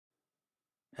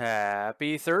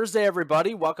Happy Thursday,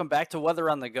 everybody. Welcome back to Weather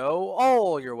on the Go,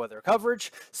 all your weather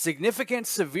coverage. Significant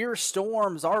severe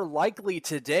storms are likely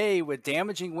today with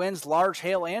damaging winds, large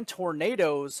hail, and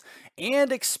tornadoes,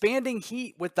 and expanding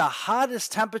heat with the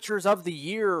hottest temperatures of the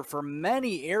year for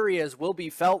many areas will be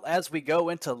felt as we go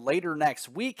into later next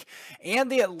week. And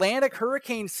the Atlantic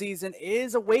hurricane season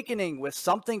is awakening with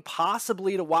something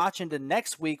possibly to watch into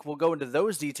next week. We'll go into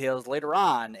those details later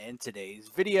on in today's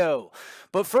video.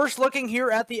 But first, looking here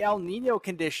at the El Nino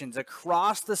conditions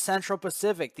across the Central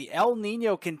Pacific, the El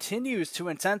Nino continues to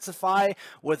intensify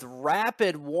with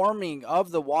rapid warming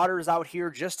of the waters out here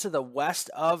just to the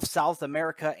west of South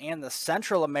America and the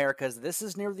Central Americas. This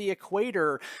is near the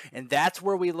equator, and that's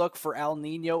where we look for El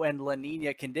Nino and La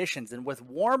Nina conditions. And with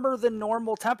warmer than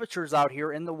normal temperatures out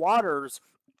here in the waters,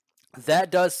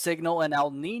 that does signal an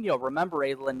El Nino. Remember,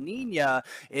 a La Nina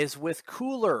is with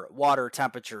cooler water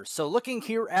temperatures. So looking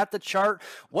here at the chart,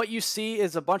 what you see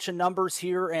is a bunch of numbers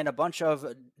here and a bunch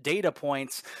of data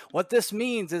points. What this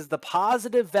means is the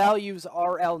positive values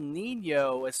are El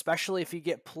Nino, especially if you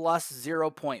get plus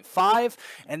 0.5.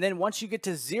 And then once you get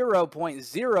to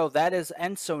 0.0, that is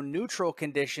ENSO neutral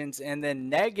conditions. And then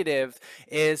negative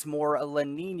is more La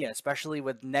Nina, especially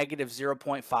with negative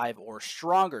 0.5 or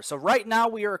stronger. So right now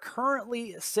we are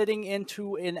currently sitting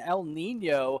into an El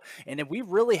Nino, and we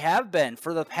really have been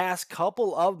for the past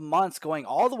couple of months, going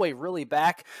all the way really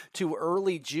back to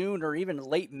early June or even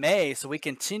late May. So we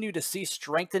continue to see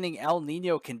strengthening El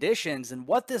Nino conditions. And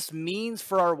what this means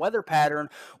for our weather pattern,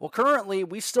 well, currently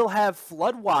we still have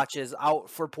flood watches out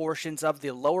for portions of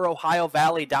the lower Ohio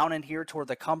Valley down in here toward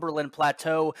the Cumberland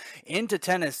Plateau into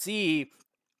Tennessee,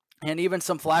 and even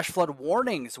some flash flood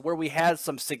warnings where we had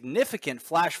some significant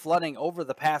flash flooding over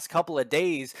the past couple of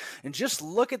days. And just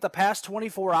look at the past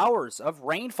 24 hours of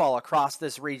rainfall across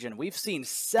this region. We've seen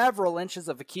several inches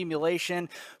of accumulation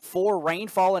for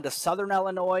rainfall into southern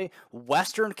Illinois,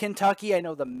 western Kentucky. I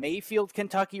know the Mayfield,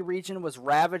 Kentucky region was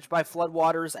ravaged by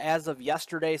floodwaters as of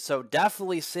yesterday. So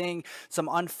definitely seeing some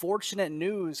unfortunate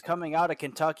news coming out of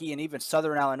Kentucky and even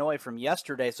southern Illinois from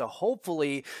yesterday. So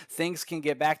hopefully things can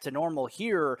get back to normal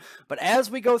here. But as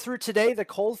we go through today, the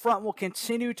cold front will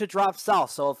continue to drop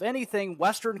south. So if anything,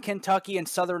 western Kentucky and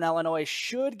southern Illinois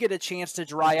should get a chance to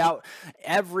dry out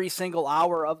every single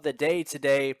hour of the day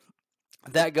today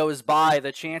that goes by.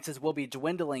 The chances will be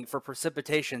dwindling for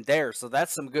precipitation there. So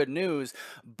that's some good news.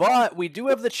 But we do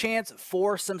have the chance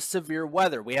for some severe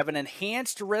weather. We have an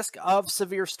enhanced risk of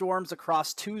severe storms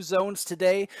across two zones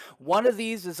today. One of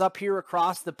these is up here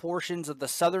across the portions of the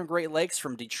southern Great Lakes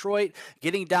from Detroit,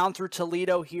 getting down through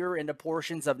Toledo here into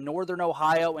portions of northern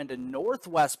Ohio and to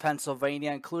northwest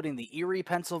Pennsylvania, including the Erie,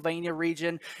 Pennsylvania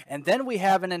region. And then we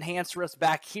have an enhanced risk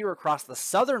back here across the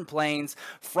southern plains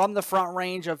from the Front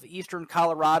Range of eastern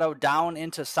Colorado down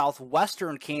into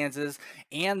southwestern Kansas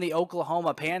and the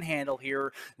Oklahoma Panhandle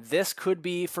here. This could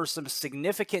be for some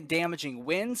significant damaging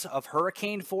winds of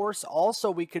hurricane force. Also,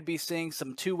 we could be seeing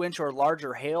some 2-inch or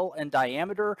larger hail in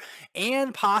diameter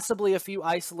and possibly a few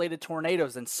isolated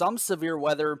tornadoes, and some severe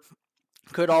weather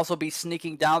could also be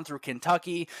sneaking down through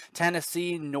Kentucky,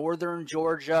 Tennessee, northern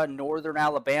Georgia, northern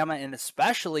Alabama, and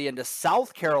especially into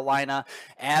South Carolina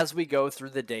as we go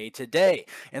through the day today.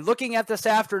 And looking at this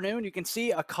afternoon, you can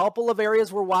see a couple of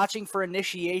areas we're watching for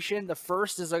initiation. The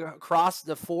first is across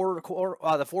the Four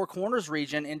Corners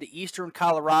region into eastern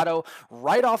Colorado,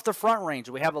 right off the Front Range.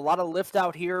 We have a lot of lift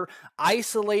out here.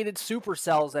 Isolated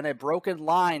supercells and a broken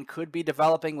line could be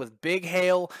developing with big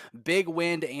hail, big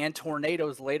wind, and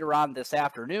tornadoes later on this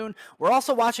afternoon. We're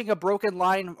also watching a broken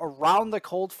line around the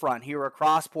cold front here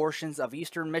across portions of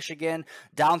eastern Michigan,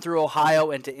 down through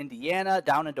Ohio into Indiana,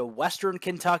 down into western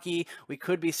Kentucky. We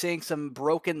could be seeing some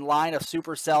broken line of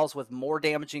supercells with more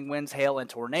damaging winds, hail, and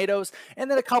tornadoes,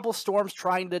 and then a couple storms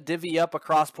trying to divvy up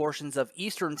across portions of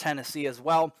eastern Tennessee as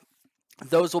well.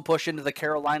 Those will push into the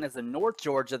Carolinas and North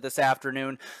Georgia this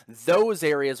afternoon. Those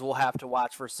areas will have to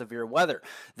watch for severe weather.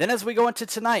 Then as we go into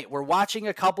tonight, we're watching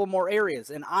a couple more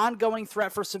areas. An ongoing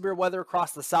threat for severe weather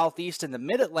across the southeast and the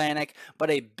mid-Atlantic,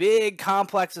 but a big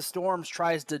complex of storms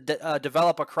tries to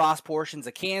develop across portions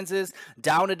of Kansas,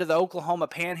 down into the Oklahoma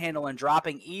Panhandle, and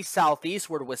dropping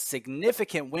east-southeastward with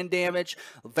significant wind damage,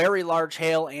 very large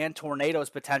hail, and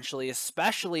tornadoes potentially,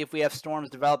 especially if we have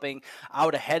storms developing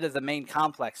out ahead of the main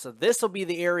complex. So this will be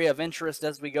the area of interest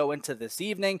as we go into this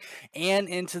evening and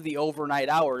into the overnight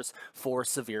hours for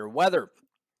severe weather.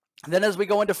 Then as we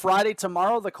go into Friday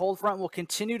tomorrow, the cold front will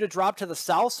continue to drop to the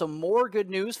south, so more good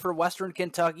news for western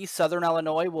Kentucky. Southern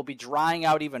Illinois will be drying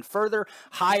out even further.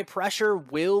 High pressure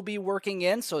will be working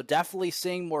in, so definitely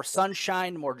seeing more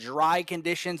sunshine, more dry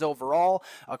conditions overall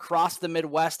across the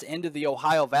Midwest into the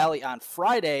Ohio Valley on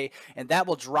Friday, and that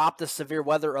will drop the severe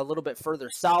weather a little bit further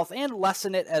south and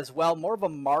lessen it as well. More of a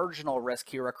marginal risk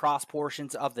here across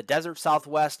portions of the desert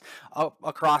Southwest,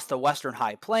 across the western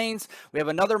high plains. We have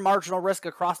another marginal risk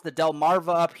across the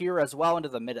Delmarva up here as well into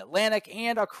the mid-Atlantic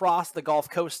and across the Gulf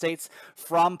Coast states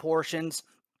from portions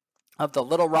of the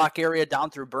Little Rock area down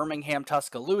through Birmingham,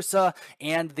 Tuscaloosa,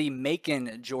 and the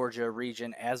Macon, Georgia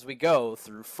region as we go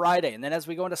through Friday. And then as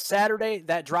we go into Saturday,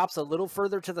 that drops a little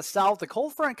further to the south. The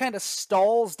cold front kind of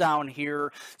stalls down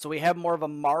here, so we have more of a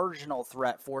marginal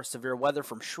threat for severe weather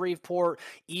from Shreveport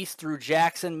east through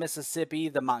Jackson, Mississippi,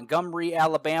 the Montgomery,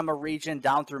 Alabama region,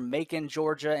 down through Macon,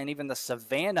 Georgia, and even the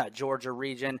Savannah, Georgia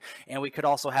region. And we could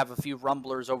also have a few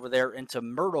rumblers over there into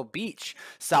Myrtle Beach,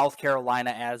 South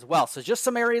Carolina as well. So just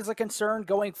some areas of concern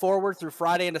going forward through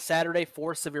Friday into Saturday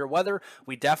for severe weather.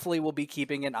 We definitely will be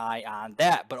keeping an eye on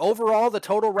that. But overall, the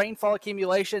total rainfall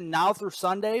accumulation now through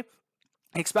Sunday,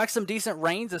 expect some decent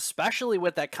rains, especially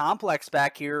with that complex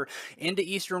back here into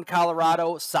eastern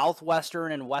Colorado,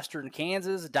 southwestern and western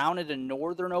Kansas, down into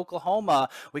northern Oklahoma.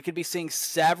 We could be seeing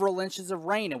several inches of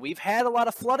rain, and we've had a lot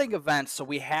of flooding events, so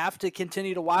we have to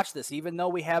continue to watch this. Even though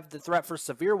we have the threat for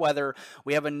severe weather,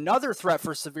 we have another threat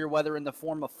for severe weather in the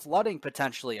form of flooding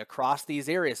potentially across these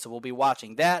areas, so we'll be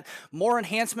watching that. More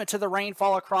enhancement to the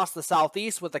rainfall across the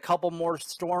southeast with a couple more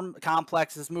storm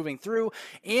complexes moving through,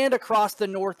 and across the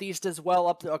northeast as well,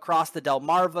 up across the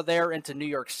Delmarva there into New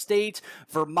York State,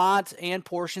 Vermont, and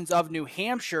portions of New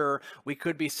Hampshire. We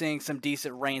could be seeing some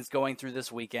decent rains going through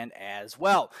this weekend as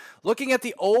well. Looking at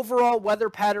the overall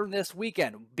weather pattern this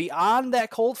weekend, beyond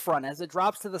that cold front as it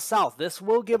drops to the south, this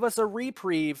will give us a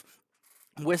reprieve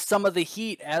with some of the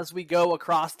heat as we go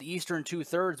across the eastern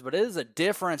two-thirds, but it is a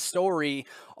different story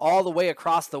all the way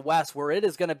across the west, where it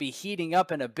is going to be heating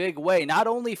up in a big way, not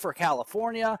only for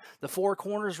California, the Four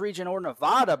Corners region, or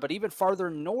Nevada, but even farther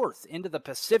north into the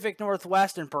Pacific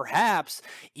Northwest and perhaps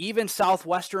even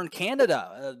southwestern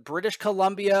Canada, British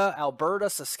Columbia,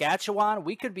 Alberta, Saskatchewan.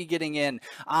 We could be getting in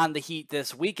on the heat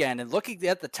this weekend. And looking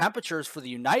at the temperatures for the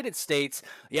United States,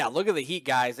 yeah, look at the heat,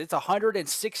 guys. It's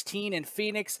 116 in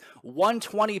Phoenix,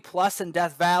 120 plus in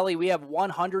Death Valley. We have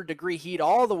 100-degree heat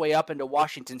all the way up into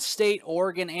Washington State,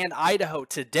 Oregon, and Idaho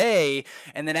today.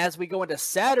 And then as we go into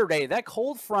Saturday, that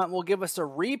cold front will give us a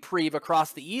reprieve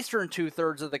across the eastern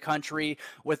two-thirds of the country,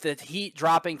 with the heat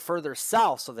dropping further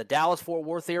south. So the Dallas-Fort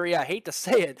Worth area, I hate to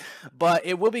say it, but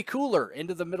it will be cooler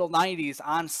into the middle 90s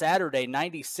on Saturday,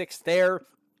 96 there.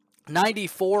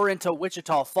 94 into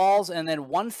Wichita Falls, and then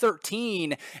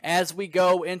 113 as we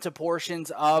go into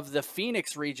portions of the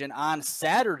Phoenix region on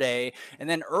Saturday. And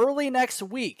then early next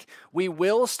week, we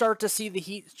will start to see the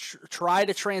heat try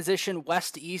to transition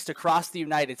west to east across the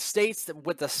United States,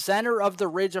 with the center of the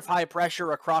ridge of high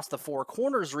pressure across the Four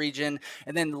Corners region.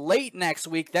 And then late next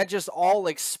week, that just all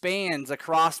expands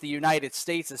across the United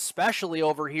States, especially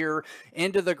over here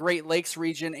into the Great Lakes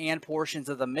region and portions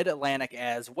of the Mid-Atlantic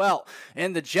as well.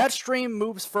 And the jet stream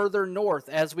moves further north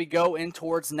as we go in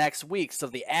towards next week. So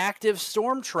the active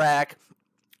storm track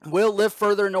will live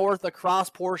further north across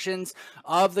portions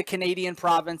of the Canadian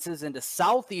provinces into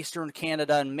southeastern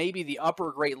Canada and maybe the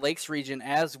upper Great Lakes region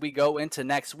as we go into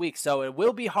next week. So it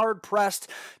will be hard-pressed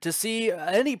to see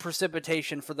any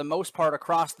precipitation for the most part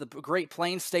across the Great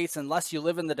Plains states, unless you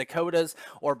live in the Dakotas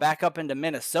or back up into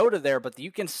Minnesota there. But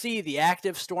you can see the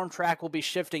active storm track will be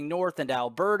shifting north into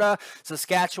Alberta,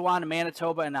 Saskatchewan,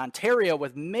 Manitoba, and Ontario,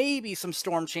 with maybe some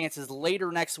storm chances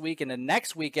later next week and the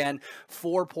next weekend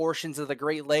for portions of the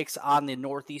Great Lakes on the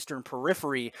northeastern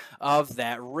periphery of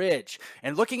that ridge.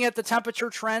 And looking at the temperature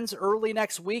trends early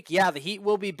next week, yeah, the heat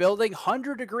will be building.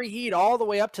 100-degree heat all the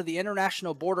way up to the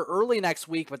international border early next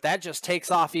week, but that just takes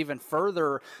off even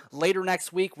further later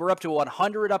next week. We're up to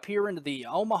 100 up here into the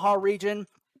Omaha region,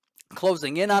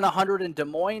 closing in on 100 in Des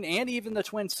Moines and even the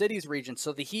Twin Cities region.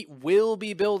 So the heat will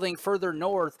be building further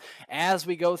north as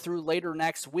we go through later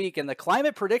next week. And the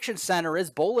Climate Prediction Center is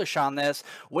bullish on this,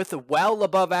 with well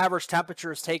above average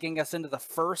temperatures taking us into the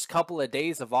first couple of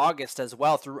days of August as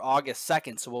well, through August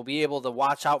 2nd. So we'll be able to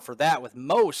watch out for that, with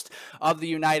most of the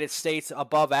United States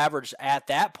above average at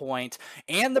that point.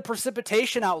 And the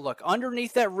precipitation outlook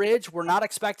underneath that ridge, we're not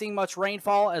expecting much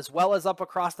rainfall, as well as up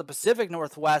across the Pacific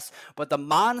Northwest, but the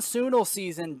monsoon monsoonal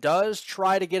season does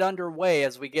try to get underway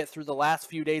as we get through the last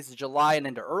few days of July and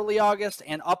into early August,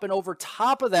 and up and over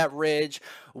top of that ridge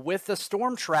with the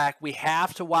storm track, we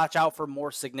have to watch out for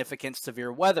more significant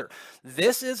severe weather.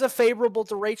 This is a favorable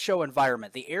derecho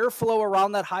environment. The airflow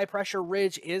around that high pressure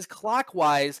ridge is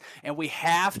clockwise, and we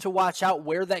have to watch out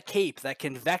where that cape, that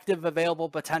convective available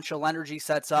potential energy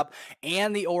sets up,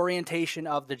 and the orientation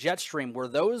of the jet stream. Where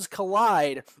those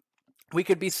collide, we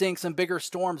could be seeing some bigger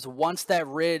storms once that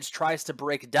ridge tries to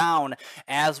break down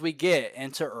as we get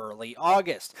into early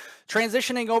August.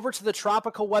 Transitioning over to the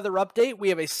tropical weather update, we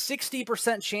have a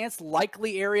 60% chance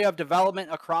likely area of development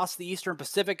across the eastern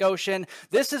Pacific Ocean.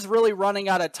 This is really running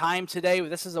out of time today.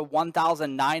 This is a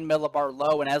 1009 millibar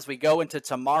low, and as we go into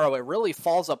tomorrow, it really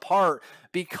falls apart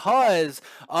because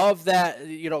of that,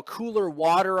 cooler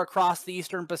water across the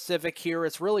eastern Pacific here.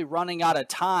 It's really running out of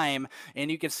time, and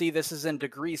you can see this is in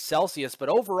degrees Celsius, but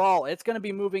overall it's going to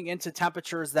be moving into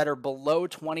temperatures that are below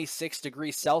 26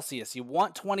 degrees Celsius. You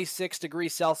want 26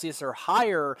 degrees Celsius or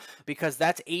higher because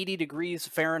that's 80 degrees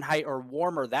Fahrenheit or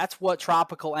warmer. That's what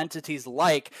tropical entities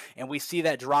like, and we see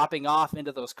that dropping off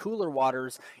into those cooler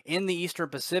waters in the eastern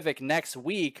Pacific next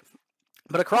week.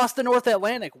 But across the North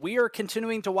Atlantic, we are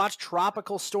continuing to watch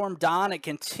Tropical Storm Don. It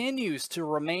continues to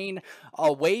remain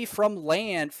away from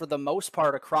land for the most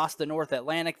part across the North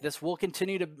Atlantic. This will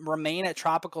continue to remain at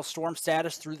tropical storm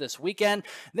status through this weekend,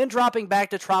 then dropping back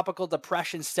to tropical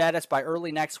depression status by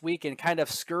early next week and kind of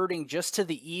skirting just to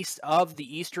the east of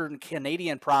the eastern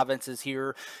Canadian provinces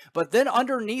here. But then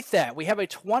underneath that, we have a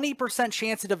 20%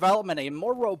 chance of development. A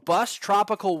more robust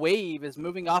tropical wave is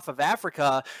moving off of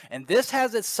Africa, and this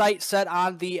has its sight set on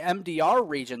the MDR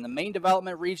region, the main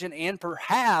development region, and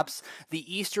perhaps the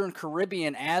Eastern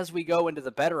Caribbean as we go into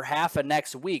the better half of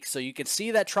next week. So you can see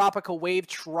that tropical wave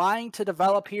trying to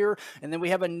develop here, and then we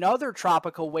have another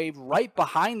tropical wave right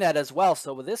behind that as well.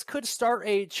 So this could start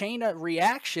a chain of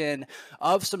reaction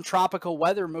of some tropical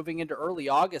weather moving into early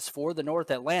August for the North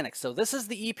Atlantic. So this is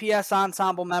the EPS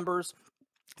ensemble members.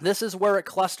 This is where it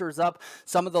clusters up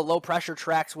some of the low pressure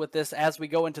tracks with this as we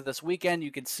go into this weekend.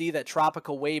 You can see that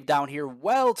tropical wave down here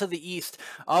well to the east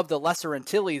of the Lesser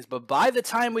Antilles. But by the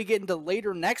time we get into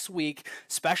later next week,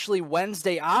 especially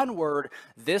Wednesday onward,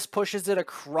 this pushes it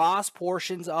across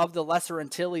portions of the Lesser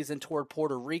Antilles and toward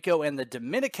Puerto Rico and the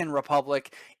Dominican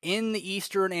Republic in the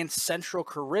eastern and central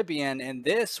Caribbean. And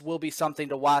this will be something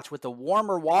to watch with the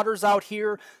warmer waters out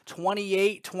here,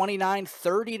 28, 29,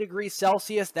 30 degrees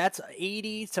Celsius. That's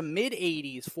 80 to mid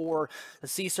 80s for the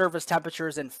sea surface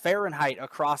temperatures in Fahrenheit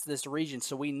across this region.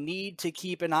 So we need to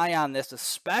keep an eye on this,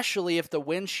 especially if the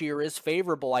wind shear is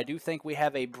favorable. I do think we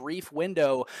have a brief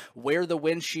window where the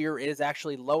wind shear is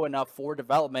actually low enough for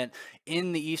development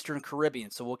in the Eastern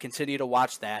Caribbean. So we'll continue to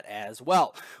watch that as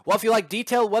well. Well, if you like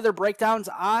detailed weather breakdowns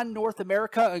on North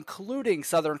America, including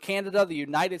Southern Canada, the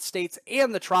United States,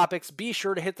 and the tropics, be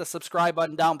sure to hit the subscribe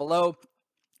button down below.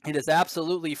 It is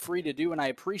absolutely free to do, and I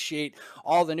appreciate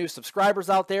all the new subscribers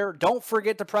out there. Don't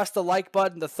forget to press the like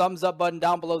button, the thumbs up button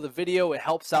down below the video. It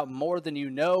helps out more than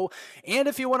you know. And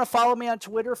if you want to follow me on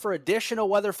Twitter for additional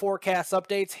weather forecast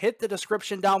updates, hit the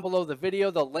description down below the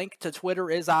video. The link to Twitter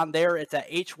is on there. It's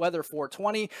at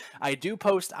hweather420. I do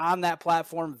post on that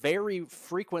platform very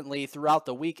frequently throughout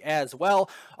the week as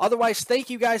well. Otherwise, thank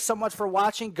you guys so much for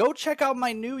watching. Go check out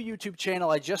my new YouTube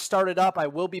channel I just started up. I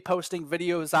will be posting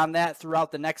videos on that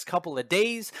throughout the next couple of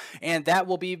days, and that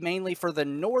will be mainly for the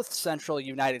north central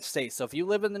United States. So if you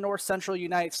live in the north central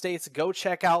United States, go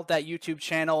check out that YouTube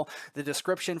channel. The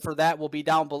description for that will be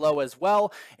down below as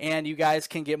well, and you guys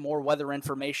can get more weather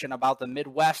information about the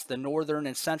Midwest, the northern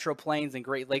and central plains and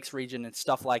Great Lakes region and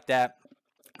stuff like that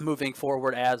moving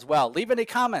forward as well. Leave any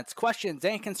comments, questions,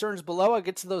 and concerns below. I'll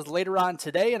get to those later on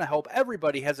today, and I hope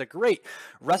everybody has a great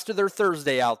rest of their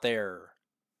Thursday out there.